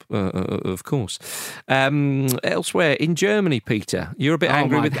are top, of course. Elsewhere in Germany, Peter, you're a bit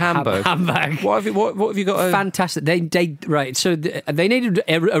angry with Hamburg. Hamburg. What have you got? Fantastic. They right. So they needed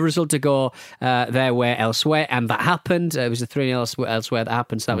a result to go their way elsewhere, and that happened. It was a 3-0 elsewhere that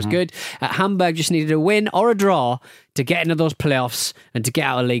happened, so that was good. Hamburg just needed a win or a draw to get into those playoffs and to get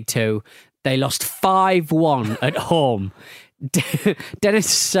out of League Two. They lost 5-1 at home.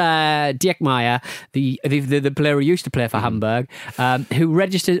 Dennis Diekmeyer, the player who used to play for Hamburg, who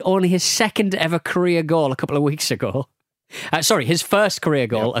registered only his second ever career goal a couple of weeks ago. His first career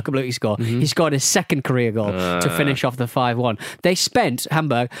goal a couple of weeks ago. He scored his second career goal to finish off the 5-1. They spent,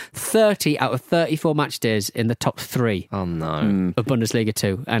 Hamburg, 30 out of 34 match days in the top 3 of Bundesliga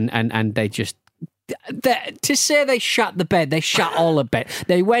 2. And they just... to say they shat the bed, they shat all the bed.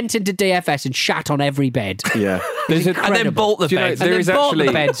 They went into DFS and shat on every bed. Yeah. And then bought the beds. And then bought the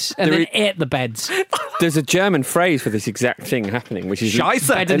beds. And then ate the beds. There's a German phrase for this exact thing happening, which is... Scheisse.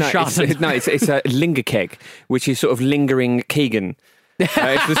 It's a Lingerkeg, which is sort of lingering Keegan. It's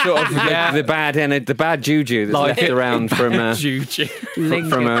the sort of the bad juju that's left around from a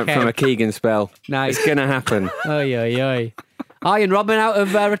Keegan spell. Nice. It's going to happen. Oy. Iron Robin out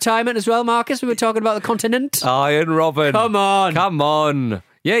of retirement as well, Marcus. We were talking about the continent. Iron Robin. Come on.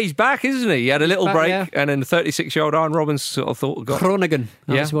 Yeah, he's back, isn't he? He had a little break, and then the 36-year-old Iron Robin sort of thought... Groningen.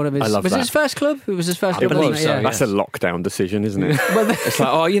 Was one of his... I love was that. it his first club? It was his first club. I believe so. Yeah. That's a lockdown decision, isn't it? It's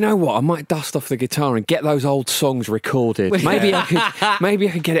like, you know what? I might dust off the guitar and get those old songs recorded. Maybe I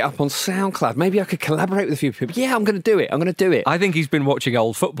could get it up on SoundCloud. Maybe I could collaborate with a few people. Yeah, I'm going to do it. I think he's been watching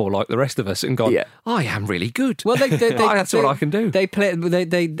old football like the rest of us and gone, I am really good. Well, that's what I can do. They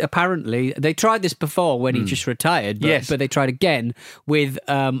apparently tried this before when he just retired. But they tried again with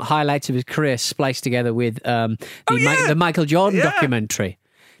highlights of his career spliced together with the Michael Jordan documentary.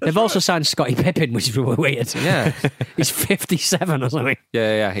 They've also signed Scottie Pippen, which is weird. Yeah. He's 57 or something.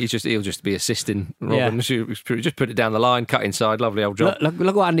 Yeah. He'll just be assisting Robin. Just put it down the line, cut inside. Lovely old job.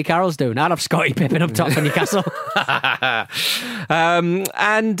 Look what Andy Carroll's doing. I'd have Scottie Pippen up top for Newcastle.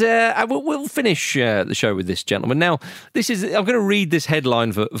 We'll finish the show with this, gentlemen. Now, I'm going to read this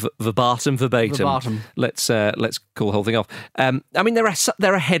headline verbatim. Let's call the whole thing off.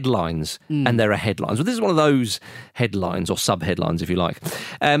 There are headlines and there are headlines. Well, this is one of those headlines or sub-headlines, if you like.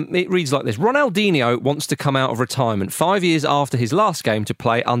 It reads like this. Ronaldinho wants to come out of retirement 5 years after his last game to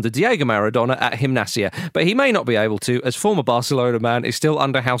play under Diego Maradona at Gimnasia, but he may not be able to as former Barcelona man is still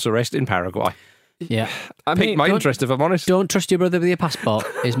under house arrest in Paraguay. Yeah. Piqued my interest, if I'm honest. Don't trust your brother with your passport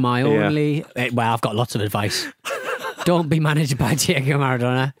is my only... Well, I've got lots of advice. Don't be managed by Diego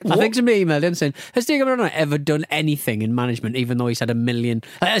Maradona. I think somebody emailed him saying, has Diego Maradona ever done anything in management, even though he's had 1 million?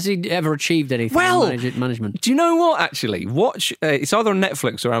 Has he ever achieved anything in management? Do you know what, actually? Watch, it's either on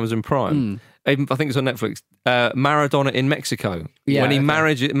Netflix or Amazon Prime. I think it's on Netflix. Maradona in Mexico. When he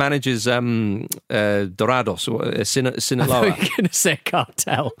manages Dorados or Sinaloa. I thought you were going to say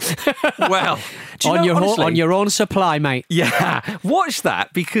cartel. Well, on your own supply, mate. Yeah, watch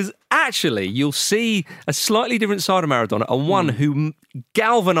that because actually you'll see a slightly different side of Maradona and one who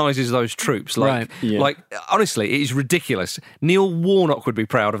galvanises those troops. Like honestly, it is ridiculous. Neil Warnock would be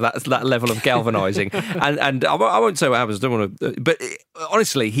proud of that level of galvanising. and I won't say what happens. I don't want to, but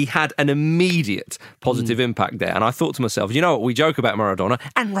honestly, he had an immediate positive impact there. And I thought to myself, you know what? We joke about Maradona,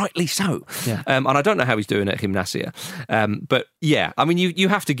 and rightly so. Yeah. And I don't know how he's doing at Gimnasia. But yeah, I mean, you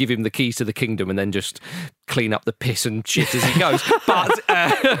have to give him the keys to the kingdom and then just clean up the piss and shit as he goes.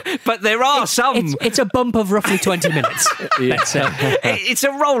 But there are some... It's a bump of roughly 20 minutes. It's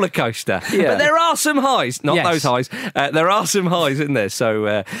a roller coaster. Yeah. But there are some highs. Not those highs. There are some highs in there.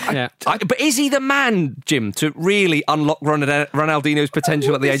 So, but is he the man, Jim, to really unlock Ronaldinho's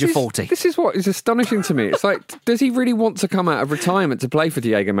potential at the age of 40? This is what is astonishing to me. It's like, does he really want to come out of retirement to play for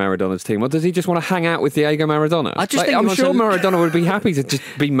Diego Maradona's team, or does he just want to hang out with Diego Maradona? I'm sure Maradona would be happy to just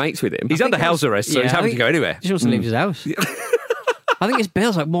be mates with him. He's under house arrest, so he's having to go anywhere. He just wants to leave his house. I think his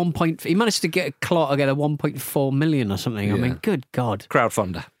bail's like he managed to get a claw together 1.4 million or something. Yeah. I mean, good God.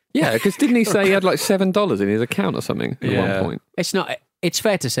 Crowdfunder. Yeah, because didn't he say he had like $7 in his account or something at one point? It's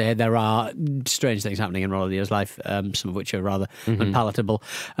fair to say there are strange things happening in Ronaldinho's life, some of which are rather unpalatable.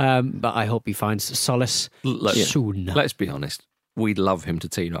 But I hope he finds solace soon. Let's be honest. we'd love him to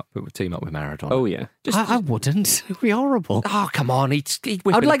team up with Maradona. Oh, yeah. I wouldn't. It'd be horrible. Oh, come on.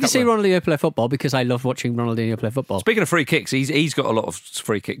 I'd like to see Ronaldinho play football because I love watching Ronaldinho play football. Speaking of free kicks, he's got a lot of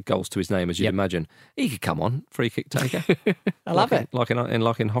free kick goals to his name, as you'd imagine. He could come on, free kick taker. I love it. Like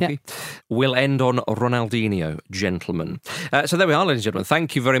in hockey. Yeah. We'll end on Ronaldinho, gentlemen. So there we are, ladies and gentlemen.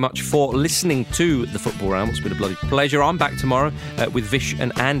 Thank you very much for listening to the Football Ramble. It's been a bloody pleasure. I'm back tomorrow with Vish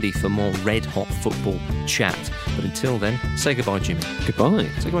and Andy for more red-hot football chat. But until then, say goodbye, Jimmy. Goodbye.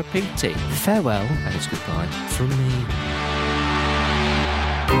 Say goodbye, PT. Farewell. And it's goodbye from me.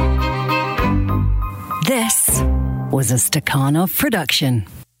 This was a Stakhanov production.